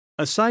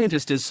A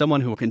scientist is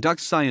someone who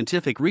conducts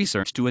scientific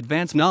research to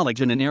advance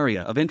knowledge in an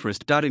area of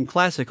interest. In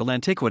classical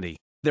antiquity,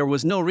 there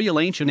was no real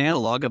ancient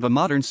analog of a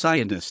modern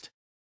scientist.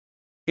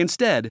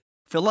 Instead,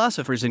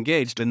 philosophers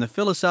engaged in the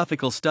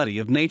philosophical study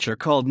of nature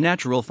called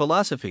natural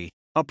philosophy,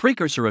 a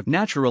precursor of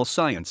natural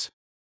science.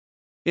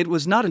 It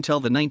was not until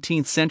the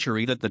 19th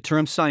century that the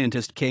term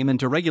scientist came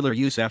into regular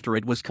use after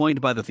it was coined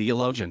by the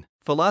theologian,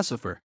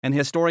 philosopher, and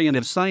historian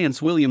of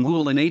science William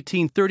Whewell in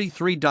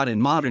 1833.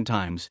 In modern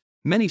times,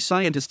 many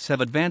scientists have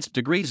advanced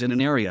degrees in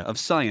an area of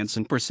science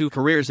and pursue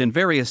careers in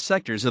various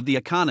sectors of the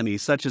economy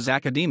such as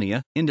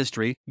academia,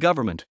 industry,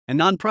 government, and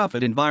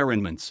non-profit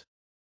environments.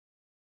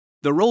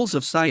 The roles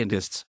of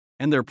scientists,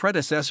 and their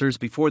predecessors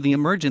before the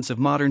emergence of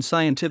modern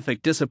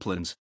scientific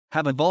disciplines,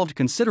 have evolved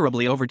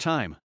considerably over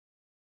time.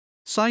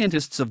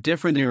 Scientists of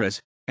different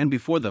eras, and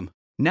before them,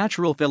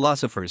 natural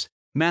philosophers,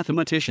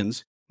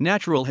 mathematicians,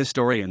 natural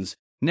historians,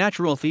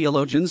 natural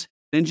theologians,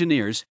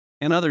 engineers,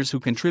 and others who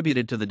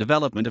contributed to the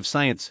development of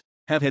science,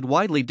 have had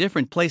widely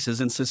different places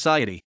in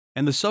society,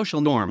 and the social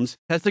norms,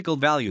 ethical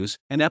values,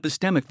 and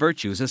epistemic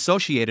virtues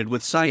associated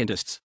with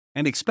scientists,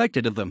 and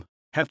expected of them,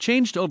 have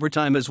changed over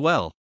time as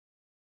well.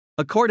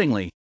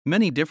 Accordingly,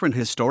 many different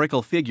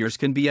historical figures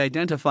can be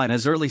identified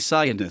as early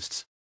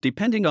scientists,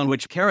 depending on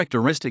which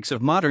characteristics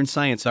of modern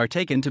science are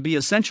taken to be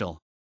essential.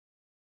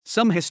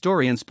 Some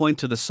historians point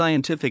to the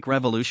scientific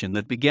revolution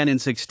that began in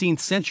the 16th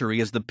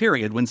century as the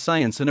period when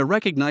science in a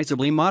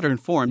recognizably modern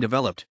form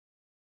developed.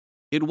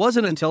 It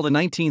wasn't until the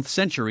 19th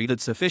century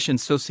that sufficient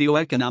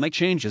socio-economic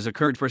changes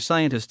occurred for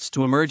scientists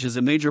to emerge as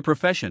a major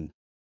profession.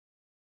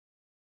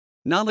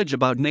 Knowledge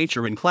about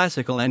nature in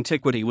classical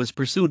antiquity was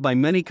pursued by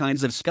many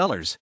kinds of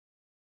scholars.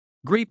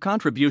 Greek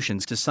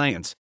contributions to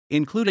science,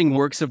 including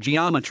works of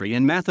geometry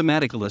and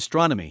mathematical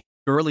astronomy,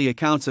 early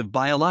accounts of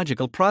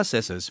biological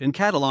processes and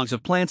catalogues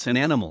of plants and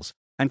animals,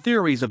 and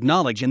theories of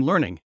knowledge and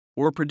learning,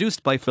 were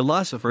produced by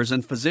philosophers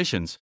and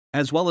physicians,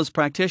 as well as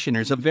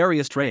practitioners of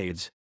various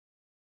trades.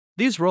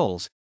 These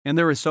roles, and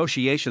their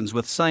associations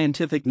with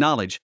scientific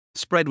knowledge,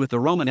 spread with the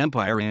Roman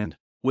Empire and,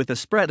 with the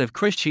spread of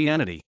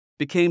Christianity,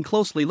 became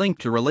closely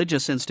linked to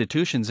religious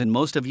institutions in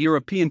most of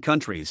European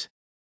countries.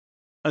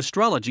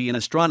 Astrology and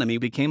astronomy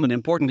became an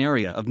important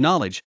area of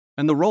knowledge,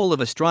 and the role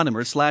of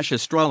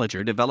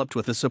astronomer/astrologer developed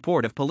with the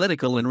support of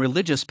political and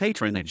religious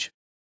patronage.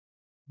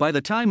 By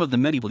the time of the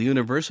medieval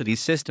university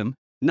system,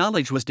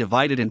 knowledge was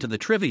divided into the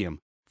trivium,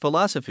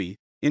 philosophy,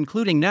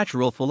 including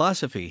natural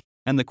philosophy,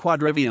 and the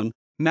quadrivium,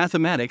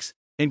 mathematics,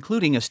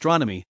 including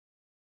astronomy.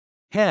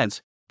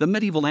 Hence, the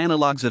medieval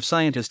analogues of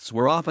scientists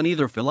were often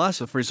either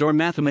philosophers or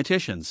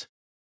mathematicians.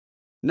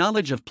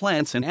 Knowledge of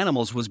plants and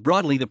animals was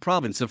broadly the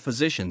province of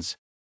physicians.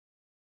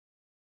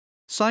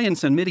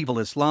 Science and medieval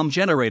Islam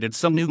generated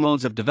some new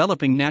modes of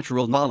developing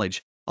natural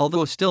knowledge,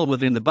 although still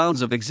within the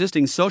bounds of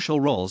existing social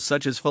roles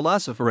such as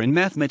philosopher and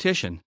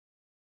mathematician.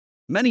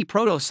 Many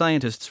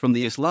proto-scientists from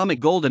the Islamic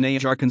Golden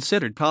Age are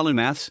considered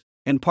polymaths,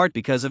 in part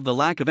because of the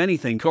lack of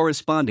anything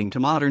corresponding to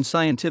modern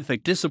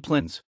scientific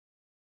disciplines.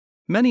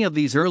 Many of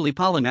these early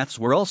polymaths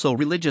were also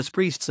religious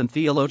priests and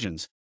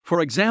theologians. For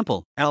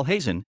example,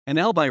 Al-Hazen and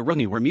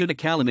Al-Biruni were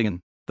mutakallimin,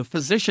 the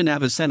physician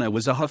Avicenna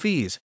was a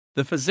Hafiz,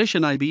 the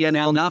physician Ibn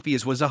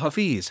al-Nafiz was a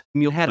Hafiz,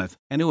 Muhadith,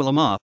 and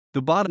Ulama.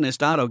 The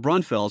botanist Otto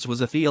Brunfels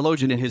was a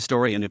theologian and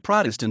historian of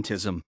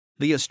Protestantism.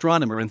 The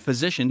astronomer and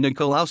physician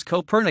Nicolaus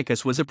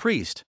Copernicus was a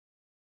priest.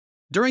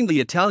 During the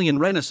Italian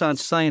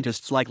Renaissance,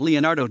 scientists like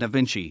Leonardo da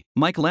Vinci,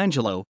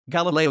 Michelangelo,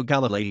 Galileo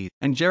Galilei,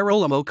 and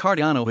Girolamo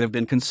Cardano have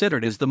been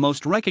considered as the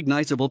most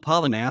recognizable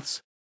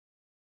polymaths.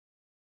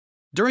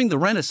 During the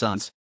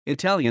Renaissance,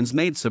 Italians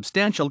made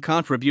substantial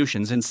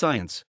contributions in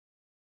science.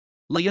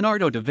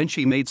 Leonardo da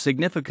Vinci made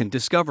significant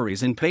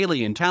discoveries in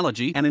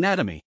paleontology and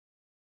anatomy.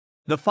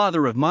 The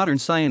father of modern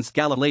science,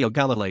 Galileo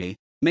Galilei,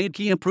 made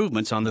key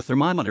improvements on the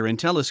thermometer and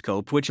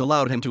telescope which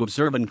allowed him to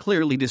observe and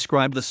clearly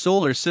describe the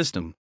solar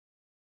system.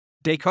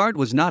 Descartes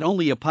was not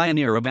only a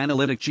pioneer of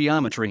analytic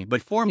geometry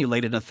but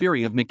formulated a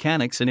theory of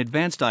mechanics and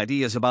advanced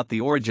ideas about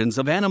the origins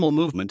of animal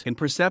movement and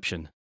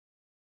perception.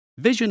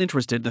 Vision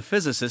interested the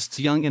physicists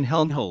Young and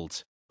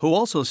Helmholtz, who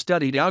also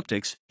studied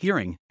optics,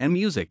 hearing, and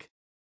music.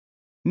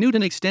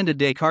 Newton extended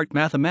Descartes'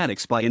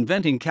 mathematics by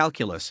inventing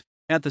calculus,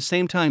 at the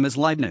same time as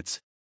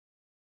Leibniz.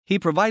 He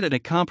provided a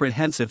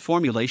comprehensive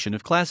formulation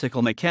of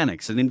classical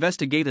mechanics and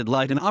investigated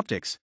light and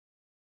optics.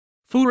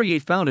 Fourier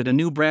founded a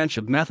new branch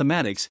of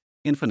mathematics,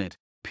 infinite,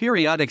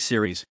 periodic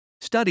series,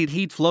 studied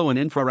heat flow and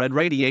infrared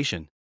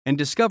radiation, and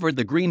discovered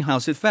the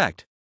greenhouse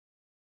effect.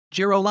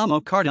 Girolamo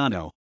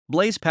Cardano,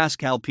 Blaise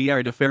Pascal,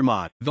 Pierre de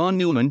Fermat, von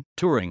Neumann,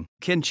 Turing,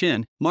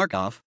 Khinchin,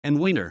 Markov,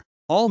 and Wiener,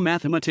 all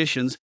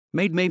mathematicians,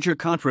 made major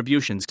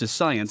contributions to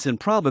science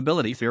and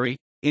probability theory,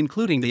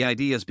 including the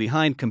ideas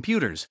behind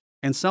computers,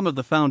 and some of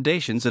the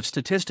foundations of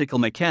statistical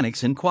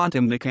mechanics and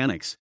quantum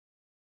mechanics.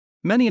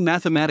 Many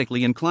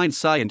mathematically inclined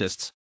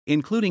scientists,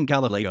 including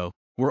Galileo,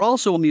 were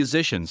also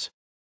musicians.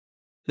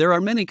 There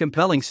are many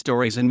compelling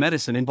stories in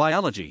medicine and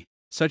biology,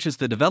 such as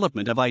the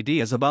development of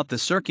ideas about the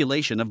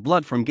circulation of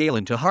blood from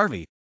Galen to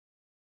Harvey.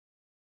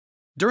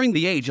 During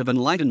the Age of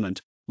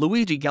Enlightenment,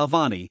 Luigi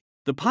Galvani,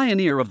 the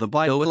pioneer of the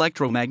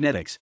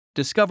bioelectromagnetics,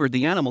 discovered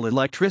the animal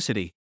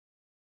electricity.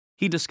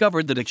 He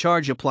discovered that a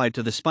charge applied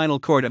to the spinal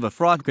cord of a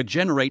frog could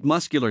generate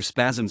muscular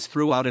spasms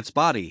throughout its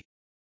body.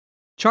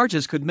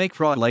 Charges could make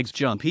frog legs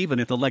jump even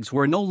if the legs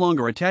were no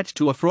longer attached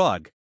to a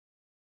frog.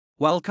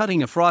 While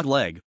cutting a frog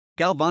leg,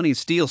 Galvani's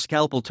steel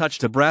scalpel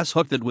touched a brass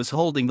hook that was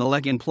holding the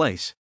leg in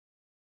place.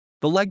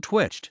 The leg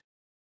twitched.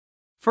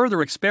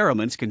 Further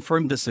experiments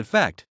confirmed this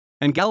effect,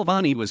 and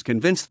Galvani was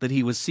convinced that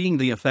he was seeing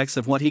the effects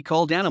of what he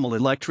called animal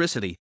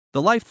electricity,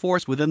 the life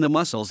force within the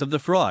muscles of the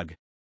frog.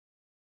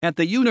 At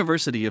the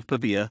University of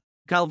Pavia,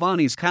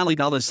 Galvani's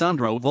colleague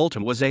Alessandro Volta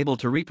was able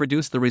to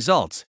reproduce the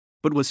results,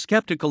 but was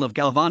skeptical of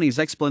Galvani's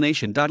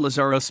explanation.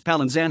 Lazzaro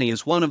Spallanzani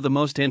is one of the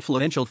most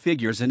influential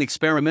figures in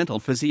experimental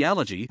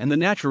physiology and the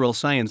natural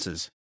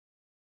sciences.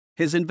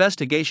 His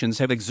investigations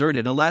have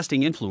exerted a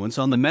lasting influence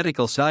on the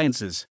medical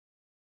sciences.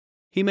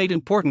 He made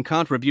important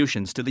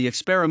contributions to the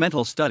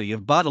experimental study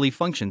of bodily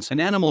functions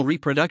and animal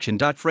reproduction.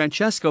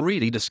 Francesco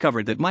Redi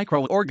discovered that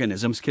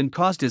microorganisms can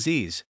cause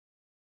disease.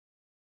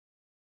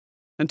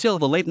 Until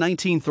the late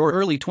 19th or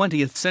early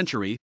 20th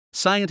century,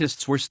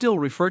 scientists were still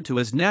referred to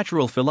as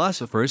natural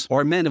philosophers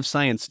or men of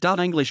science.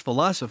 English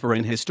philosopher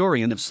and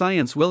historian of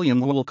science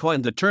William Whewell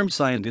coined the term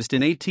scientist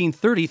in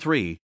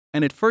 1833,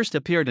 and it first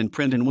appeared in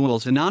print in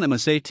Whewell's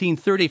anonymous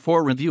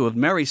 1834 review of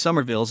Mary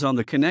Somerville's On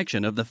the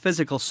Connection of the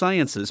Physical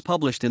Sciences,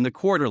 published in the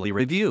Quarterly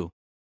Review.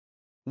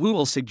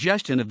 Whewell's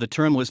suggestion of the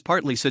term was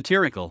partly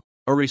satirical,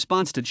 a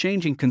response to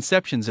changing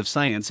conceptions of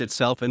science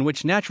itself, in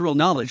which natural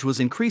knowledge was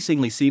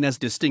increasingly seen as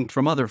distinct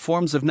from other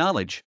forms of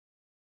knowledge.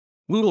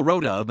 Whewell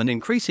wrote of an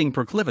increasing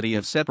proclivity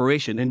of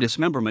separation and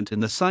dismemberment in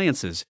the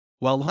sciences,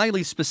 while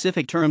highly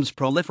specific terms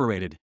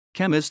proliferated: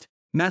 chemist,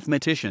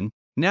 mathematician,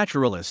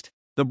 naturalist.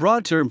 The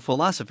broad term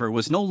philosopher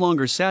was no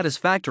longer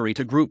satisfactory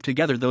to group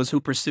together those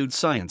who pursued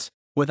science,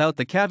 without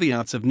the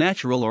caveats of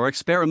natural or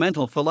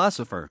experimental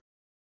philosopher.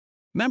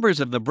 Members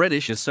of the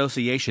British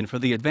Association for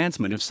the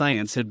Advancement of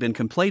Science had been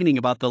complaining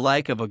about the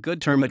lack of a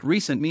good term at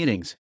recent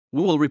meetings,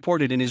 Whewell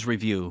reported in his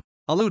review.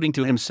 Alluding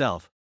to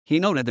himself, he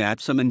noted that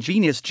some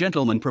ingenious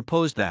gentlemen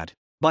proposed that,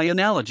 by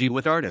analogy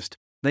with artist,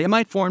 they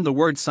might form the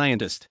word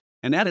scientist,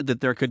 and added that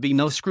there could be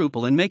no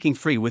scruple in making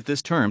free with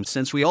this term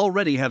since we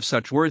already have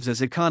such words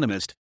as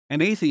economist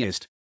and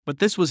atheist, but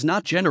this was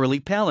not generally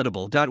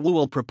palatable.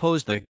 Whewell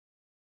proposed the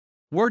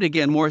word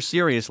again more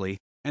seriously,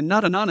 and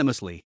not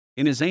anonymously,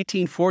 in his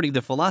 1840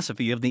 The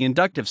Philosophy of the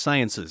Inductive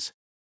Sciences.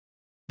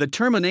 The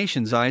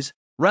terminations "is,"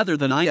 rather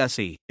than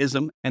 "ise,"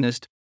 ism, and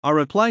 "ist," are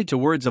applied to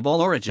words of all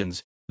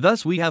origins.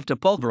 Thus we have to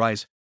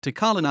pulverize, to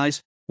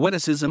colonize,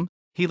 wetticism,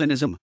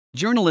 heathenism,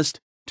 journalist,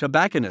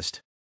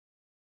 tobacconist.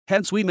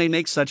 Hence we may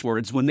make such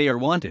words when they are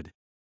wanted.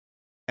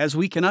 As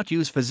we cannot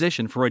use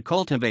physician for a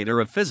cultivator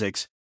of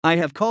physics, I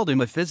have called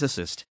him a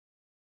physicist.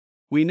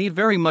 We need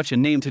very much a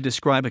name to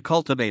describe a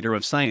cultivator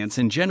of science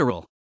in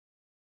general.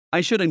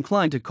 I should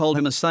incline to call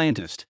him a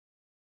scientist.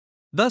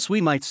 Thus we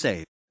might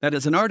say that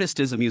as an artist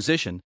is a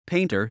musician,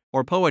 painter,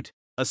 or poet,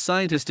 a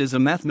scientist is a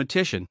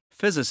mathematician,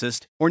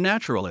 physicist, or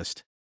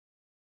naturalist.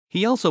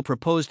 He also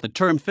proposed the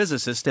term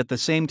physicist at the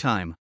same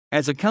time,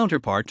 as a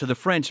counterpart to the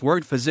French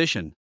word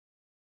physician.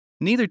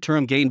 Neither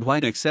term gained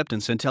wide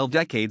acceptance until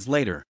decades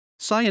later.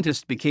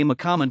 Scientist became a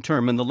common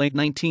term in the late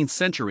 19th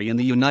century in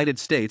the United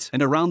States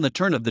and around the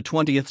turn of the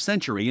 20th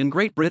century in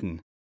Great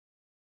Britain.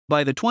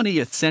 By the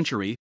 20th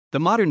century, the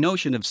modern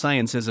notion of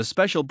science as a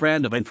special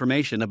brand of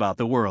information about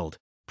the world,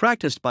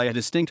 practiced by a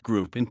distinct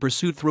group and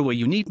pursued through a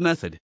unique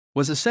method,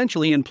 was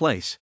essentially in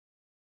place.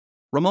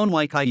 Ramon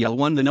Whewell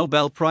won the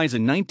Nobel Prize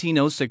in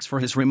 1906 for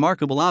his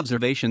remarkable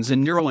observations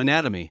in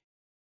neuroanatomy.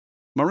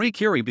 Marie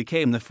Curie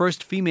became the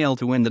first female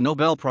to win the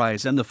Nobel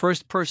Prize and the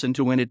first person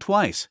to win it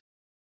twice.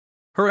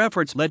 Her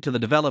efforts led to the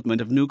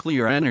development of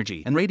nuclear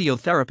energy and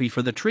radiotherapy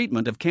for the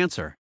treatment of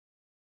cancer.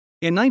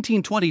 In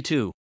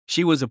 1922,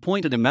 she was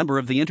appointed a member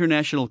of the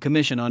International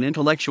Commission on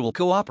Intellectual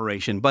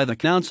Cooperation by the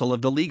Council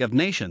of the League of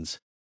Nations.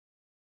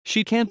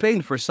 She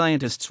campaigned for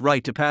scientists'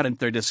 right to patent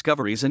their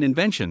discoveries and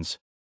inventions.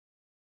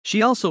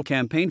 She also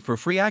campaigned for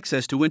free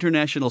access to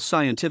international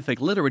scientific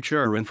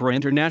literature and for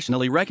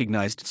internationally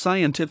recognized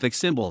scientific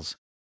symbols.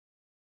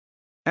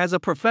 As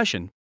a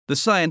profession, the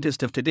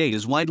scientist of today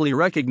is widely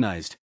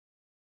recognized.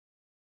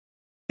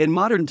 In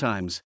modern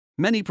times,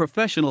 many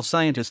professional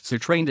scientists are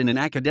trained in an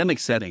academic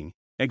setting,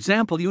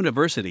 example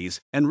universities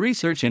and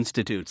research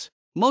institutes,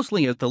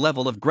 mostly at the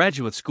level of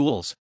graduate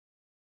schools.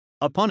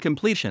 Upon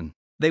completion,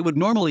 they would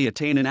normally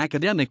attain an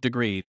academic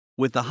degree,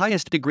 with the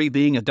highest degree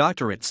being a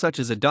doctorate such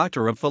as a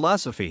Doctor of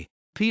Philosophy,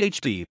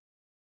 Ph.D.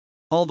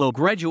 Although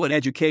graduate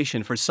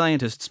education for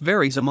scientists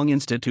varies among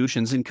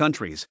institutions and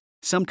countries,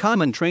 some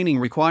common training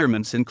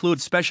requirements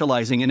include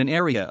specializing in an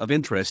area of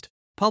interest,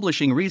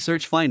 publishing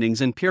research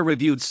findings in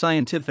peer-reviewed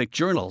scientific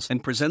journals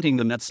and presenting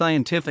them at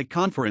scientific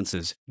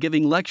conferences,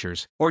 giving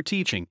lectures or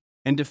teaching,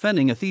 and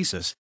defending a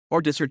thesis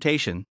or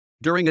dissertation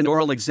during an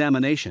oral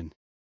examination.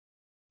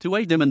 To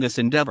aid them in this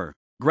endeavor,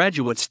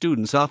 graduate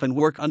students often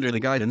work under the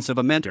guidance of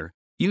a mentor,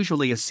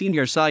 usually a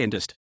senior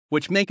scientist,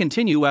 which may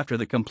continue after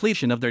the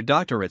completion of their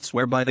doctorates,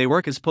 whereby they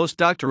work as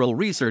postdoctoral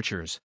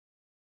researchers.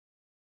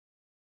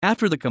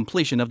 After the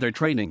completion of their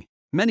training,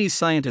 many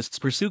scientists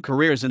pursue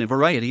careers in a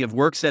variety of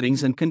work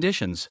settings and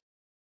conditions.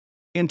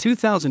 In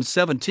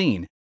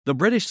 2017, the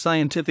British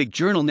scientific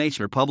journal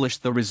Nature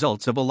published the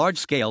results of a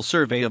large-scale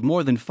survey of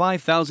more than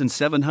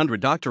 5,700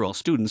 doctoral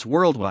students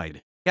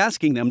worldwide,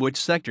 asking them which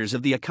sectors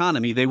of the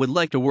economy they would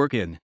like to work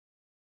in.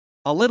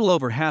 A little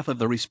over half of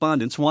the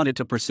respondents wanted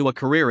to pursue a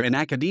career in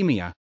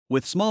academia,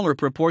 with smaller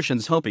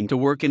proportions hoping to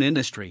work in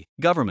industry,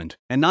 government,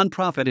 and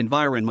non-profit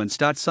environments.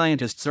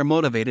 Scientists are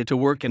motivated to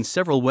work in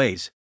several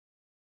ways.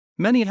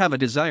 Many have a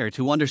desire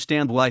to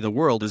understand why the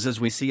world is as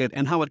we see it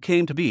and how it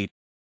came to be.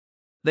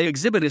 They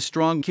exhibit a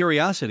strong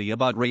curiosity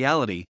about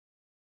reality.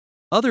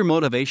 Other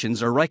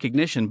motivations are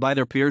recognition by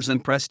their peers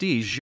and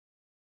prestige.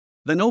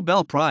 The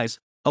Nobel Prize,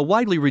 a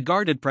widely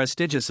regarded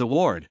prestigious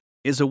award,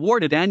 is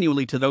awarded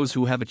annually to those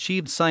who have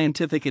achieved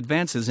scientific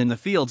advances in the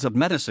fields of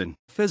medicine,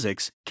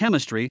 physics,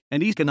 chemistry,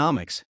 and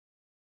economics.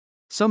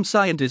 Some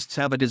scientists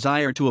have a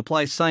desire to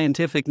apply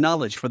scientific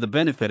knowledge for the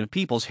benefit of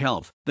people's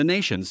health, the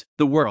nations,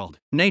 the world,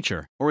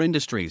 nature, or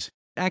industries.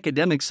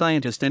 Academic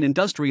scientist and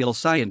industrial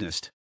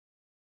scientist.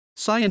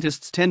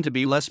 Scientists tend to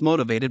be less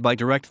motivated by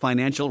direct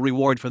financial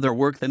reward for their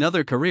work than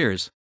other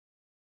careers.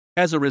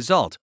 As a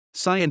result,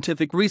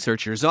 scientific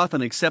researchers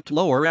often accept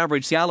lower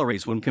average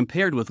salaries when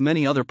compared with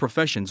many other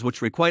professions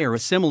which require a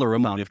similar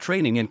amount of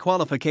training and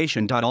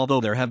qualification. Although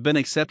there have been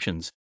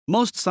exceptions,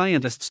 most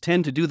scientists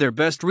tend to do their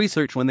best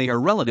research when they are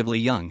relatively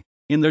young,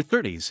 in their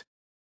 30s.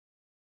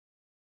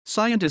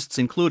 Scientists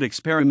include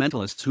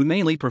experimentalists who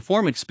mainly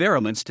perform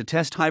experiments to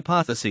test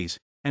hypotheses,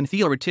 and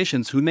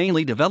theoreticians who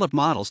mainly develop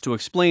models to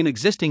explain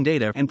existing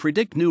data and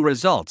predict new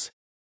results.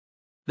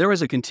 There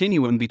is a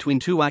continuum between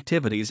two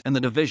activities, and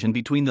the division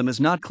between them is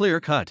not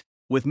clear-cut,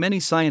 with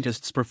many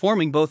scientists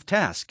performing both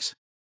tasks.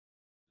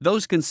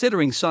 Those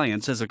considering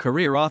science as a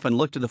career often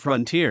look to the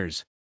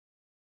frontiers.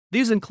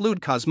 These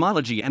include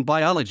cosmology and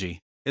biology,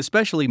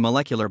 especially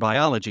molecular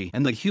biology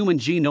and the Human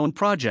Genome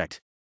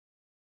Project.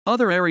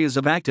 Other areas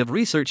of active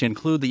research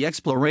include the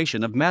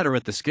exploration of matter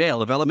at the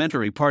scale of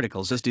elementary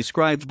particles as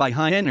described by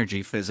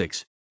high-energy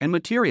physics, and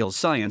materials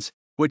science,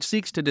 which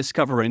seeks to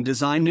discover and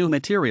design new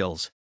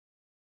materials.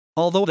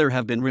 Although there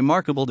have been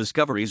remarkable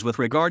discoveries with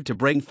regard to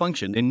brain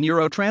function and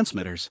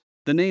neurotransmitters,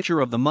 the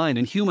nature of the mind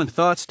and human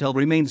thought still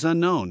remains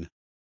unknown.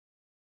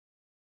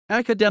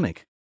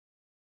 Academic.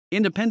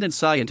 Independent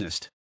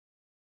scientist.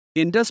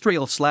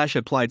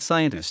 Industrial/applied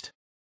scientist.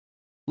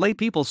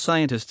 Laypeople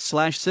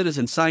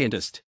scientist/citizen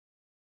scientist.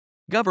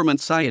 Government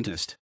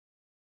scientist.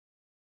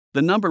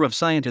 The number of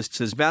scientists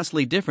is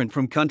vastly different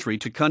from country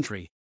to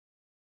country.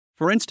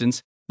 For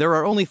instance, there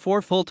are only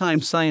 4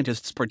 full-time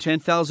scientists per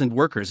 10,000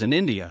 workers in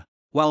India,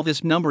 while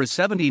this number is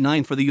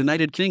 79 for the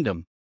United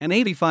Kingdom and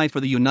 85 for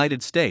the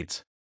United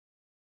States.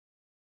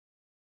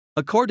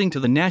 According to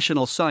the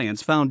National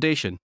Science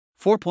Foundation,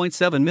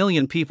 4.7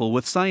 million people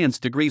with science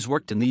degrees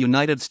worked in the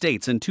United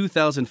States in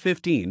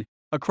 2015,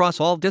 across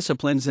all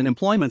disciplines and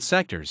employment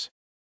sectors.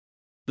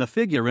 The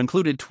figure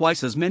included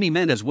twice as many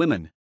men as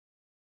women.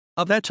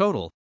 Of that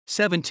total,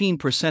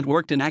 17%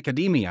 worked in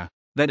academia,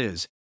 that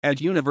is,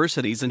 at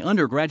universities and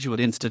undergraduate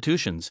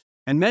institutions,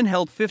 and men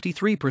held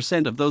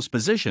 53% of those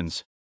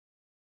positions.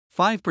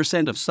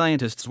 5% of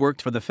scientists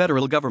worked for the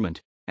federal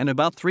government, and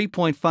about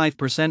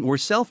 3.5% were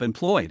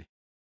self-employed.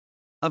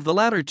 Of the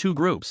latter two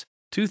groups,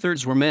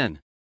 2/3 were men.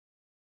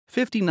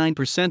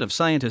 59% of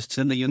scientists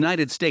in the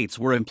United States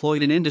were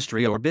employed in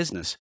industry or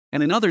business,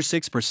 and another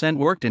 6%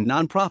 worked in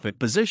nonprofit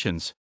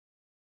positions.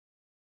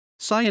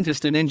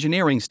 Scientist and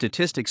engineering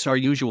statistics are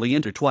usually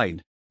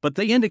intertwined, but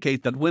they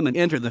indicate that women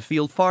enter the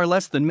field far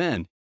less than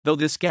men, though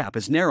this gap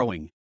is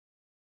narrowing.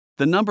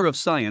 The number of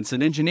science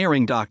and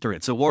engineering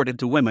doctorates awarded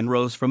to women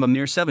rose from a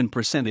mere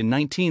 7% in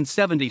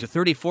 1970 to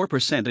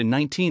 34% in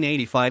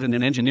 1985, and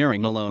in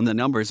engineering alone the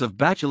numbers of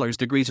bachelor's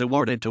degrees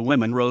awarded to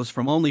women rose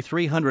from only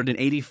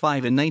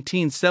 385 in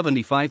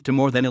 1975 to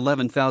more than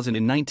 11,000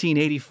 in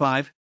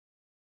 1985.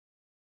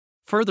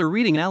 Further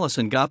reading: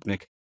 Alison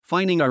Gopnik,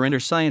 Finding Our Inner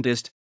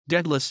Scientist,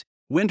 Daedalus,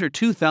 Winter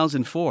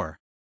 2004.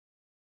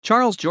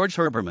 Charles George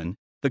Herbermann,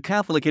 The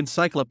Catholic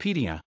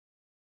Encyclopedia.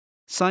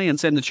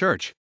 Science and the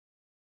Church.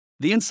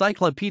 The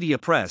Encyclopedia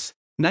Press,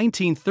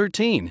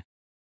 1913.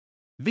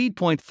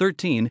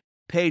 v.13,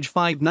 page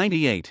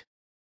 598.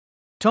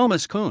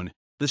 Thomas Kuhn,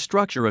 The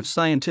Structure of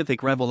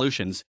Scientific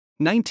Revolutions,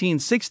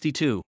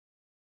 1962.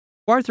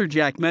 Arthur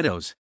Jack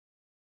Meadows.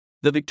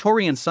 The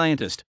Victorian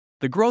Scientist,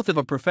 The Growth of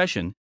a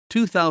Profession,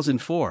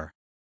 2004.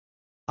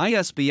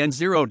 ISBN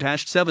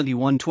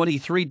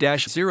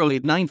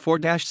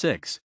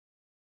 0-7123-0894-6.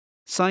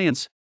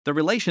 Science, The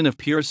Relation of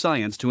Pure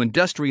Science to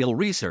Industrial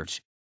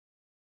Research.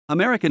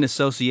 American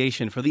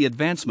Association for the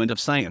Advancement of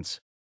Science.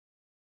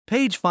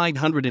 Page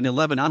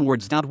 511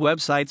 onwards.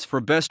 Websites for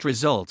best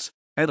results.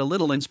 Add a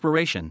little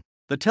inspiration.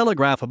 The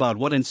Telegraph about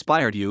what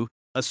inspired you,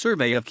 a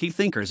survey of key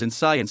thinkers in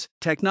science,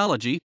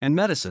 technology, and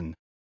medicine.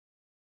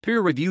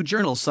 Peer-reviewed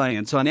journal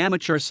Science on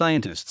amateur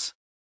scientists.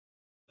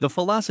 The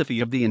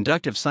Philosophy of the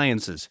Inductive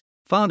Sciences,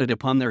 founded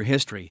upon their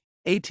history.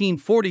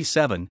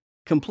 1847,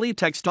 complete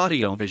text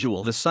audio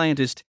visual The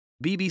Scientist,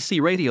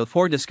 BBC Radio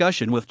 4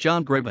 discussion with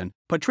John Gribben,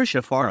 Patricia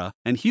Farah,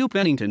 and Hugh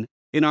Pennington,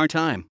 In Our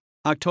Time,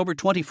 October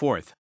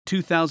 24,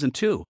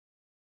 2002.